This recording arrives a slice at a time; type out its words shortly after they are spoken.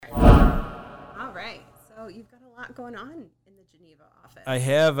Oh, you've got a lot going on in the Geneva office. I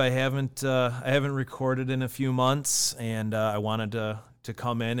haven't recorded in a few months, and I wanted to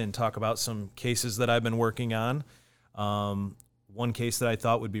come in and talk about some cases that I've been working on. One case that I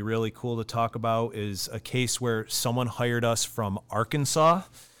thought would be really cool to talk about is a case where someone hired us from Arkansas.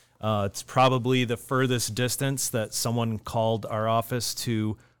 It's probably the furthest distance that someone called our office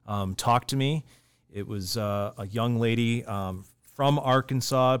to talk to me. It was a young lady from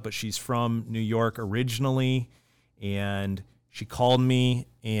Arkansas, but she's from New York originally, and she called me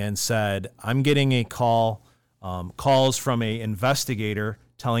and said, I'm getting a calls from a investigator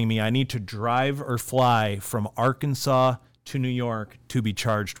telling me I need to drive or fly from Arkansas to New York to be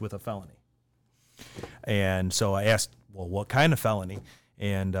charged with a felony. And so I asked, well, what kind of felony?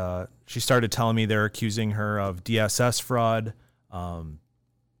 And she started telling me they're accusing her of DSS fraud.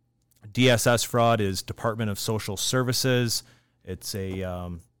 DSS fraud is Department of Social Services. It's a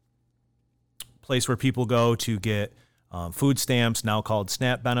place where people go to get food stamps, now called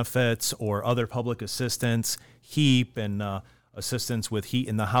SNAP benefits, or other public assistance, HEAP, and assistance with heat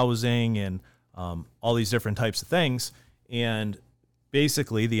in the housing, and all these different types of things. And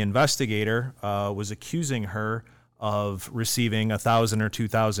basically, the investigator was accusing her of receiving $1,000 or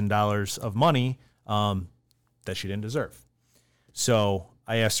 $2,000 of money that she didn't deserve. So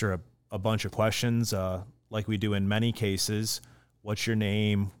I asked her a bunch of questions, like we do in many cases. What's your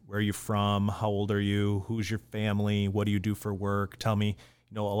name? Where are you from? How old are you? Who's your family? What do you do for work? Tell me,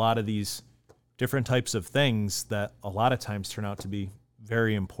 a lot of these different types of things that a lot of times turn out to be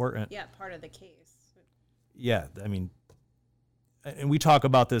very important. Yeah, part of the case. Yeah, I mean, and we talk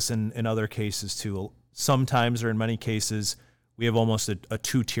about this in other cases too. Sometimes, or in many cases, we have almost a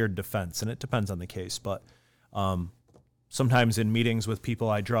two-tiered defense, and it depends on the case. But sometimes in meetings with people,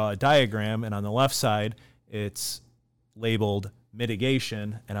 I draw a diagram, and on the left side, it's labeled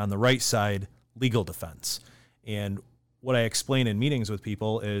mitigation, and on the right side, legal defense. And what I explain in meetings with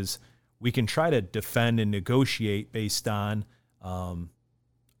people is we can try to defend and negotiate based on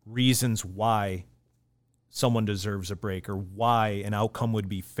reasons why someone deserves a break or why an outcome would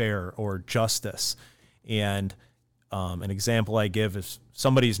be fair or justice. And an example I give is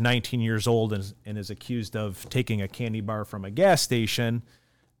somebody's 19 years old and is accused of taking a candy bar from a gas station.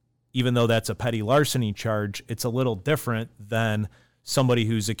 Even though that's a petty larceny charge, it's a little different than somebody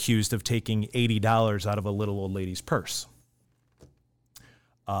who's accused of taking $80 out of a little old lady's purse.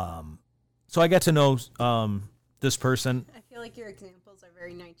 So I get to know this person. I feel like your examples are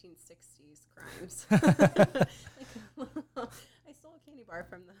very 1960s crimes. I stole a candy bar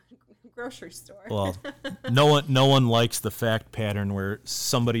from the grocery store. Well, no one likes the fact pattern where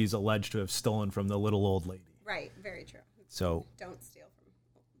somebody's alleged to have stolen from the little old lady. Right, very true. So don't steal from.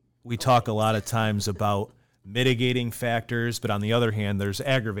 We talk a lot of times about mitigating factors, but on the other hand, there's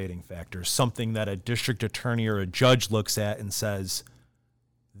aggravating factors, something that a district attorney or a judge looks at and says,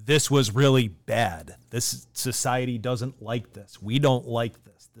 this was really bad. This society doesn't like this. We don't like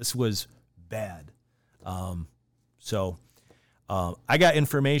this. This was bad. So I got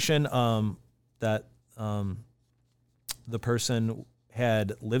information that the person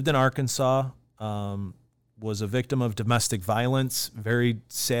had lived in Arkansas, was a victim of domestic violence, very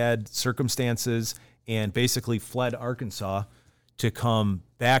sad circumstances, and basically fled Arkansas to come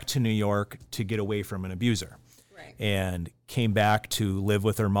back to New York to get away from an abuser. Right. And came back to live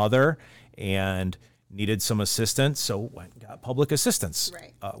with her mother and needed some assistance, so went and got public assistance,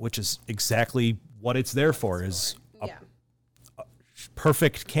 right. Which is exactly what it's there for, is a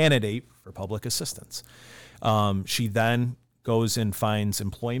perfect candidate for public assistance. She then goes and finds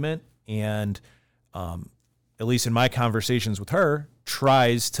employment and at least in my conversations with her,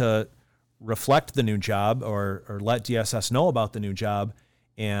 tries to reflect the new job or let DSS know about the new job.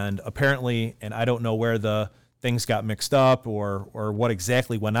 And apparently, and I don't know where the things got mixed up or what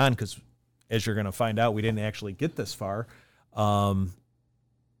exactly went on, because as you're going to find out, we didn't actually get this far.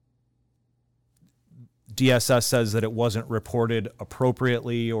 DSS says that it wasn't reported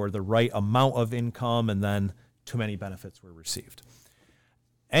appropriately or the right amount of income, and then too many benefits were received.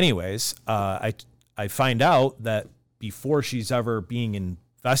 Anyways, I find out that before she's ever being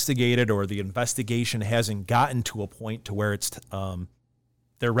investigated or the investigation hasn't gotten to a point to where it's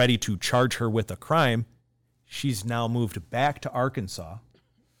they're ready to charge her with a crime, she's now moved back to Arkansas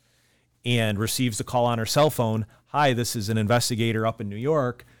and receives a call on her cell phone. Hi, this is an investigator up in New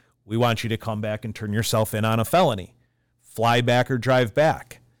York. We want you to come back and turn yourself in on a felony. Fly back or drive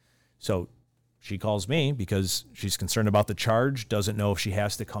back. So she calls me because she's concerned about the charge, doesn't know if she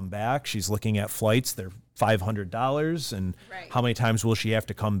has to come back. She's looking at flights. They're $500. And how many times will she have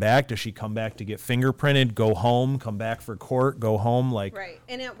to come back? Does she come back to get fingerprinted, go home, come back for court, go home? Right.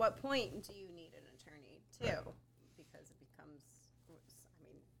 And at what point do you need an attorney too, because it becomes,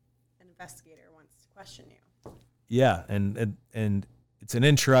 an investigator wants to question you. Yeah, and it's an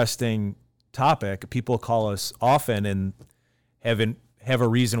interesting topic. People call us often and have a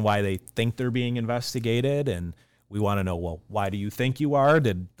reason why they think they're being investigated, and we want to know, well, why do you think you are?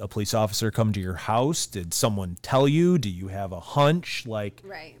 Did a police officer come to your house? Did someone tell you? Do you have a hunch? Like,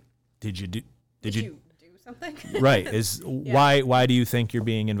 right? Did you do something? Right. Why do you think you're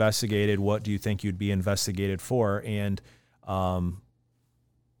being investigated? What do you think you'd be investigated for? And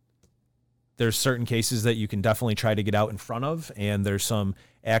there's certain cases that you can definitely try to get out in front of, and there's some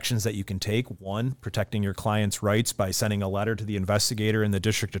actions that you can take. One, protecting your client's rights by sending a letter to the investigator and the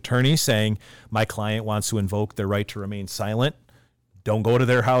district attorney saying, my client wants to invoke their right to remain silent. Don't go to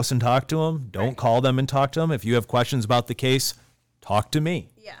their house and talk to them. Don't call them and talk to them. If you have questions about the case, talk to me.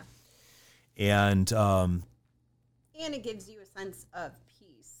 Yeah. And it gives you a sense of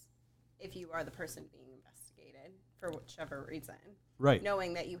peace if you are the person being investigated for whichever reason. Right.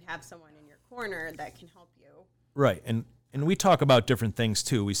 Knowing that you have someone in your corner that can help you. Right. And we talk about different things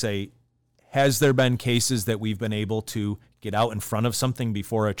too. We say, has there been cases that we've been able to get out in front of something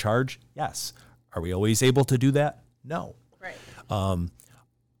before a charge? Yes. Are we always able to do that? No. Right.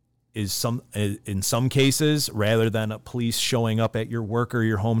 In some cases, rather than a police showing up at your work or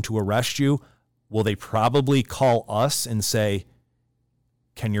your home to arrest you, will they probably call us and say,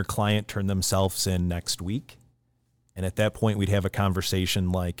 can your client turn themselves in next week? And at that point, we'd have a conversation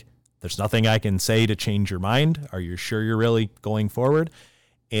like, there's nothing I can say to change your mind. Are you sure you're really going forward?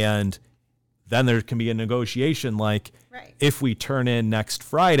 And then there can be a negotiation like, if we turn in next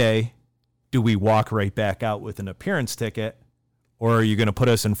Friday, do we walk right back out with an appearance ticket? Or are you going to put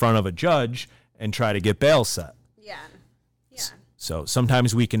us in front of a judge and try to get bail set? Yeah. Yeah. So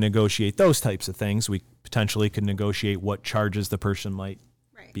sometimes we can negotiate those types of things. We potentially could negotiate what charges the person might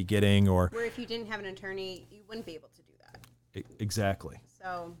be getting. Or where if you didn't have an attorney, you wouldn't be able to do that. Exactly.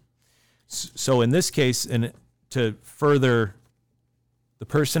 So in this case, and to further, the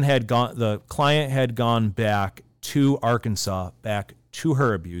client had gone back to Arkansas, back to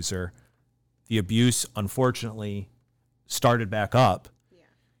her abuser. The abuse, unfortunately, started back up. Yeah.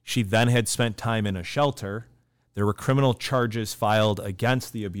 She then had spent time in a shelter. There were criminal charges filed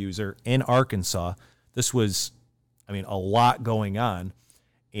against the abuser in Arkansas. This was, a lot going on.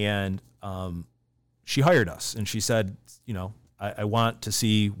 And she hired us, and she said, I want to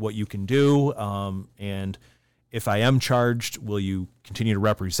see what you can do. And if I am charged, will you continue to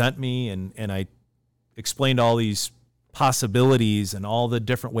represent me? And I explained all these possibilities and all the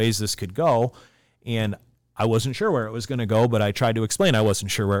different ways this could go. And I wasn't sure where it was going to go, but I tried to explain I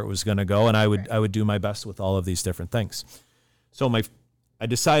wasn't sure where it was going to go, and I would do my best with all of these different things. So I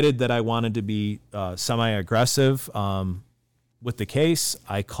decided that I wanted to be semi-aggressive with the case.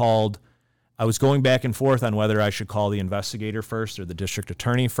 I was going back and forth on whether I should call the investigator first or the district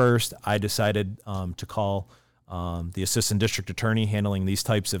attorney first. I decided to call the assistant district attorney handling these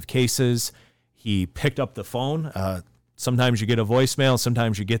types of cases. He picked up the phone. Sometimes you get a voicemail,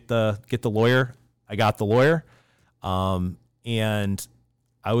 sometimes you get the lawyer. I got the lawyer, and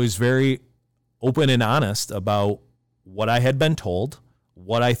I was very open and honest about what I had been told,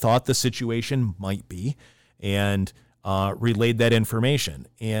 what I thought the situation might be, and relayed that information.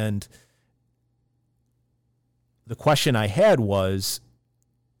 And the question I had was,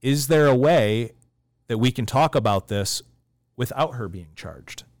 is there a way that we can talk about this without her being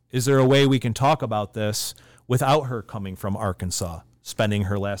charged? Is there a way we can talk about this without her coming from Arkansas, spending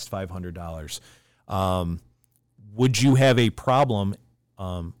her last $500? Would you have a problem,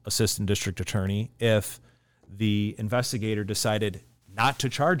 assistant district attorney, if the investigator decided not to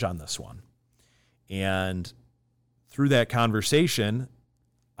charge on this one? And through that conversation,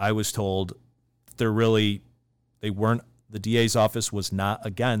 I was told the DA's office was not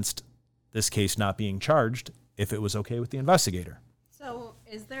against this case not being charged if it was okay with the investigator. So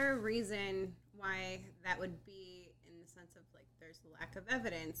is there a reason why that would be, in the sense of like there's lack of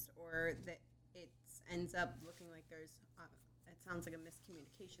evidence, or that it ends up looking like there's, it sounds like a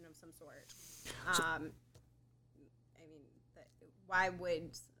miscommunication of some sort? Why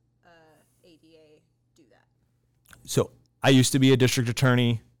would ADA do that? So I used to be a district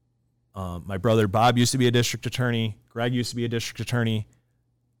attorney. My brother Bob used to be a district attorney. Greg used to be a district attorney.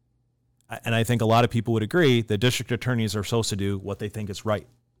 And I think a lot of people would agree that district attorneys are supposed to do what they think is right,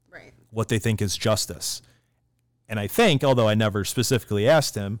 what they think is justice. And I think, although I never specifically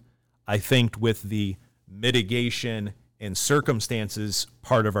asked him, I think with the mitigation and circumstances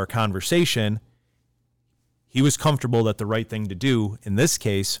part of our conversation, he was comfortable that the right thing to do in this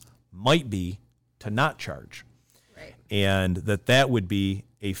case might be to not charge. Right. And that would be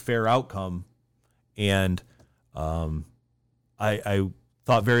a fair outcome And I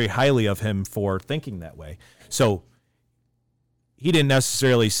thought very highly of him for thinking that way. So he didn't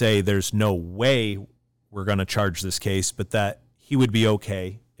necessarily say there's no way we're going to charge this case, but that he would be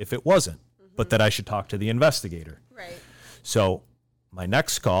okay if it wasn't, but that I should talk to the investigator. Right. So my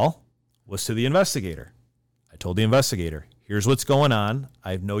next call was to the investigator. I told the investigator, here's what's going on.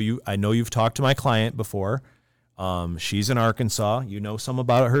 I know you've talked to my client before. She's in Arkansas. You know some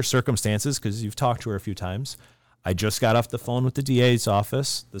about her circumstances because you've talked to her a few times. I just got off the phone with the DA's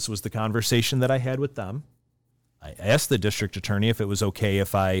office. This was the conversation that I had with them. I asked the district attorney if it was okay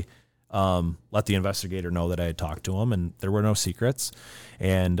if I let the investigator know that I had talked to him, and there were no secrets.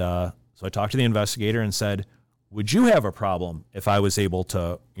 And so I talked to the investigator and said, would you have a problem if I was able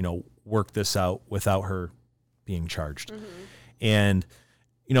to, work this out without her being charged? Mm-hmm. And,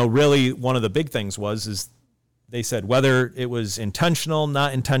 really one of the big things is they said whether it was intentional,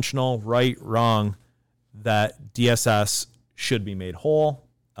 not intentional, right, wrong, that DSS should be made whole.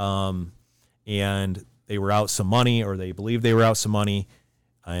 And they were out some money, or they believed they were out some money.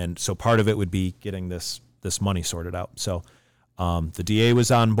 And so part of it would be getting this money sorted out. So the DA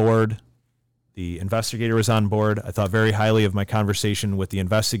was on board. The investigator was on board. I thought very highly of my conversation with the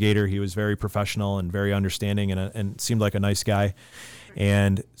investigator. He was very professional and very understanding and seemed like a nice guy.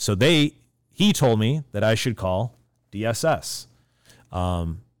 And so he told me that I should call DSS.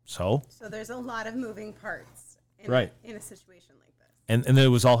 So there's a lot of moving parts in a situation like this. And it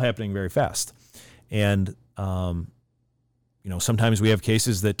was all happening very fast. And, sometimes we have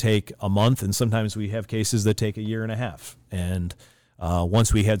cases that take a month, and sometimes we have cases that take a year and a half. And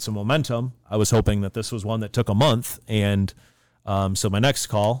once we had some momentum, I was hoping that this was one that took a month. And so my next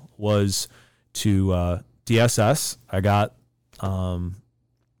call was to DSS. I got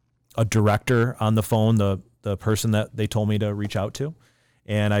a director on the phone, the person that they told me to reach out to.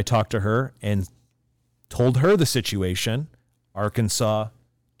 And I talked to her and told her the situation, Arkansas,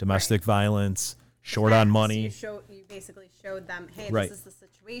 domestic violence, short on money. So you basically showed them, hey, Right. this is the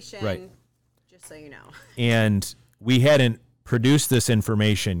situation, just so you know. And we hadn't produced this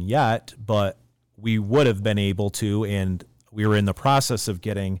information yet, but we would have been able to, and we were in the process of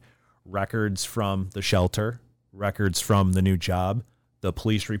getting records from the shelter, records from the new job, the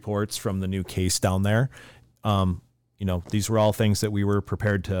police reports from the new case down there. These were all things that we were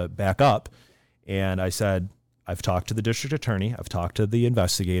prepared to back up. And I said, I've talked to the district attorney. I've talked to the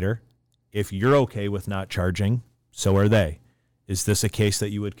investigator. If you're okay with not charging, so are they. Is this a case that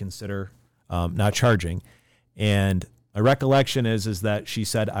you would consider not charging? And my recollection is that she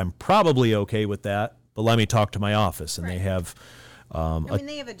said, I'm probably okay with that, but let me talk to my office. And they have...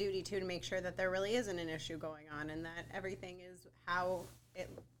 they have a duty, too, to make sure that there really isn't an issue going on and that everything is how it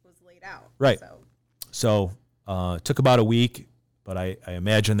was laid out. Right. So it took about a week, but I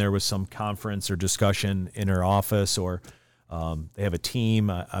imagine there was some conference or discussion in her office, or they have a team.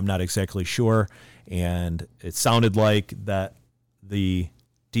 I'm not exactly sure. And it sounded like that the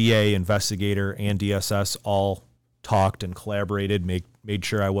DA, investigator, and DSS all talked and collaborated, made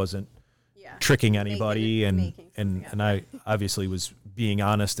sure I wasn't tricking anybody, and I obviously was being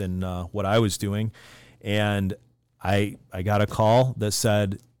honest in what I was doing. And I got a call that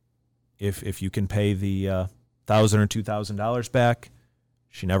said, if you can pay the $1,000 or $2,000 back,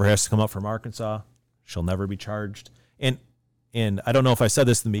 she never has to come up from Arkansas. She'll never be charged. And I don't know if I said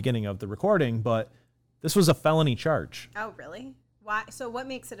this in the beginning of the recording, but this was a felony charge. Oh, really? Why? So what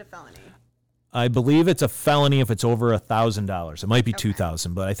makes it a felony? I believe it's a felony if it's over $1,000. It might be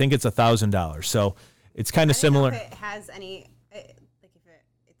 $2,000, but I think it's $1,000. So it's kind of similar. If it has any, if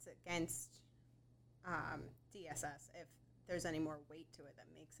it's against DSS, if there's any more weight to it that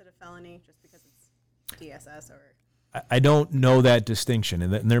makes it a felony, just because it's DSS or. I don't know that distinction,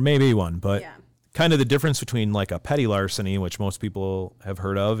 and there may be one, but kind of the difference between like a petty larceny, which most people have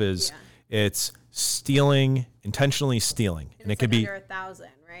heard of, is it's stealing, intentionally stealing, and it could be under 1,000,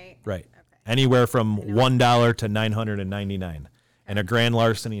 right? Right. Anywhere from $1 to $999, and a grand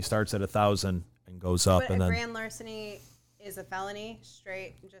larceny starts at 1,000 and goes up. But and a then grand larceny is a felony,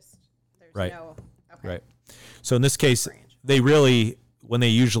 straight. Just there's no. Okay. Right. So in this case, they really, when they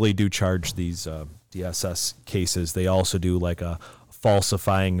usually do charge these DSS cases, they also do like a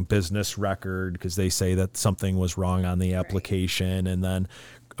falsifying business record because they say that something was wrong on the application, and then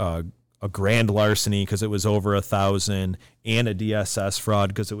a grand larceny because it was over 1,000, and a DSS fraud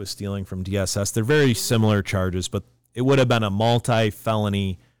because it was stealing from DSS. They're very similar charges, but it would have been a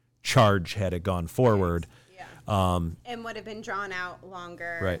multi-felony charge had it gone forward. And would have been drawn out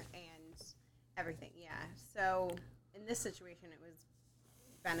longer, and everything. So in this situation, it was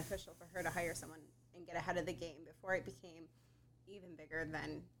beneficial for her to hire someone and get ahead of the game before it became even bigger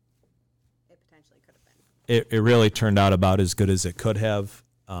than it potentially could have been. It really turned out about as good as it could have.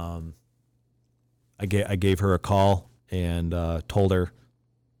 I gave her a call and told her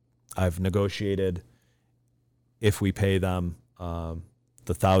I've negotiated if we pay them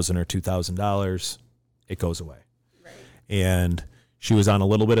the $1,000 or $2,000, it goes away. Right. And she was on a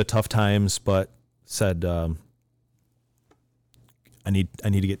little bit of tough times, but said, I need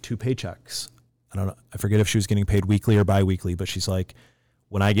to get 2 paychecks. I don't know. I forget if she was getting paid weekly or biweekly, but she's like,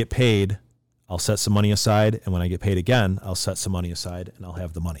 when I get paid, I'll set some money aside. And when I get paid again, I'll set some money aside and I'll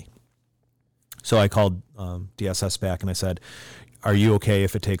have the money. So I called DSS back and I said, are you okay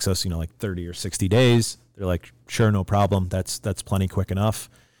if it takes us, like 30 or 60 days? They're like, sure, no problem. That's plenty quick enough.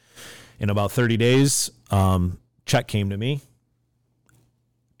 In about 30 days, check came to me.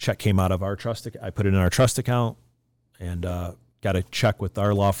 Check came out of our trust. I put it in our trust account and got a check with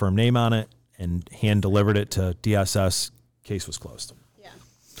our law firm name on it and hand delivered it to DSS. Case was closed. Yeah.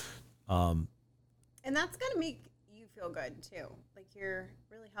 And that's going to make you feel good too. Like you're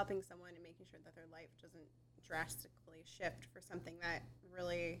really helping someone and making sure that their life doesn't drastically shift for something that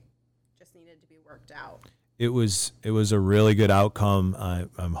really just needed to be worked out. It was a really good outcome.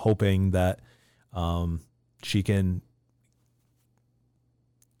 I'm hoping that she can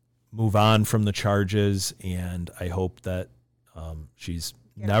move on from the charges, and I hope that she's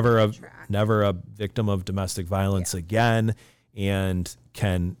never a victim of domestic violence again, and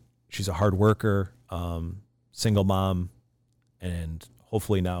she's a hard worker, single mom, and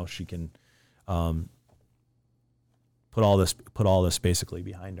hopefully now she can put all this basically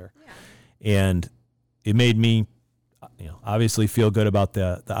behind her. Yeah. And it made me, obviously feel good about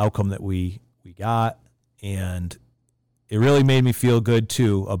the outcome that we got, and it really made me feel good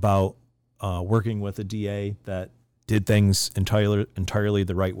too about working with a DA that did things entirely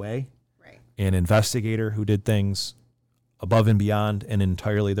the right way, right? An investigator who did things above and beyond and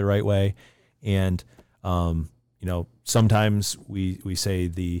entirely the right way. And sometimes we say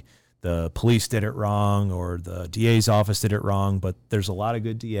the police did it wrong or the DA's office did it wrong, but there's a lot of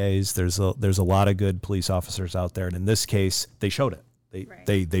good DAs. There's a lot of good police officers out there, and in this case, they showed it.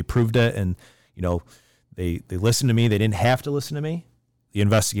 They proved it, and they listened to me. They didn't have to listen to me. The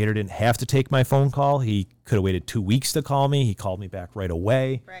investigator didn't have to take my phone call. He could have waited 2 weeks to call me. He called me back right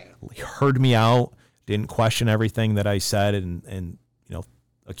away. Right. He heard me out, didn't question everything that I said, and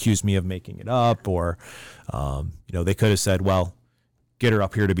accused me of making it up, or they could have said, well, get her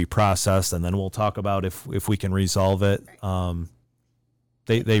up here to be processed, and then we'll talk about if we can resolve it. Right.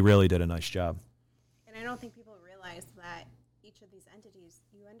 They really did a nice job. And I don't think people realize that each of these entities,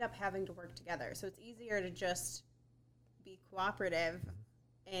 you end up having to work together. So it's easier to just be cooperative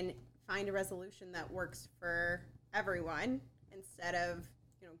and find a resolution that works for everyone instead of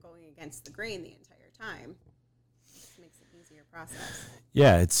going against the grain the entire time. It just makes it an easier process.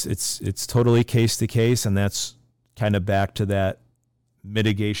 Yeah, it's totally case to case, and that's kind of back to that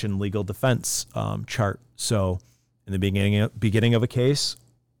mitigation legal defense chart. So in the beginning of a case,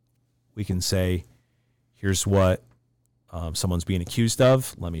 we can say, here's what someone's being accused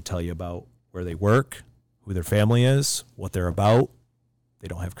of. Let me tell you about where they work, who their family is, what they're about. They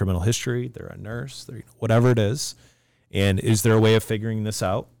don't have criminal history. They're a nurse. They're whatever it is. And is there a way of figuring this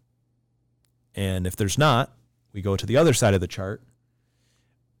out? And if there's not, we go to the other side of the chart.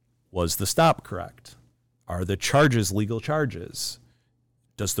 Was the stop correct? Are the charges legal charges?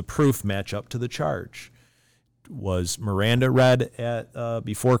 Does the proof match up to the charge? Was Miranda read at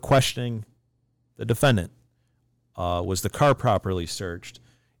before questioning the defendant? Was the car properly searched?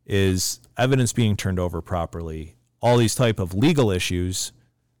 Is evidence being turned over properly? All these type of legal issues,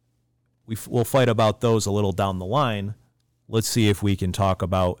 we'll fight about those a little down the line. Let's see if we can talk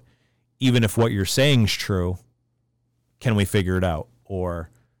about, even if what you're saying is true, can we figure it out?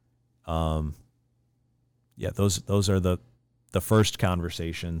 Or, those are the first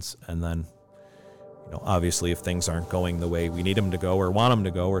conversations. And then, obviously if things aren't going the way we need them to go or want them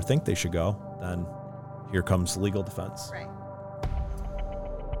to go or think they should go, then here comes legal defense. Right.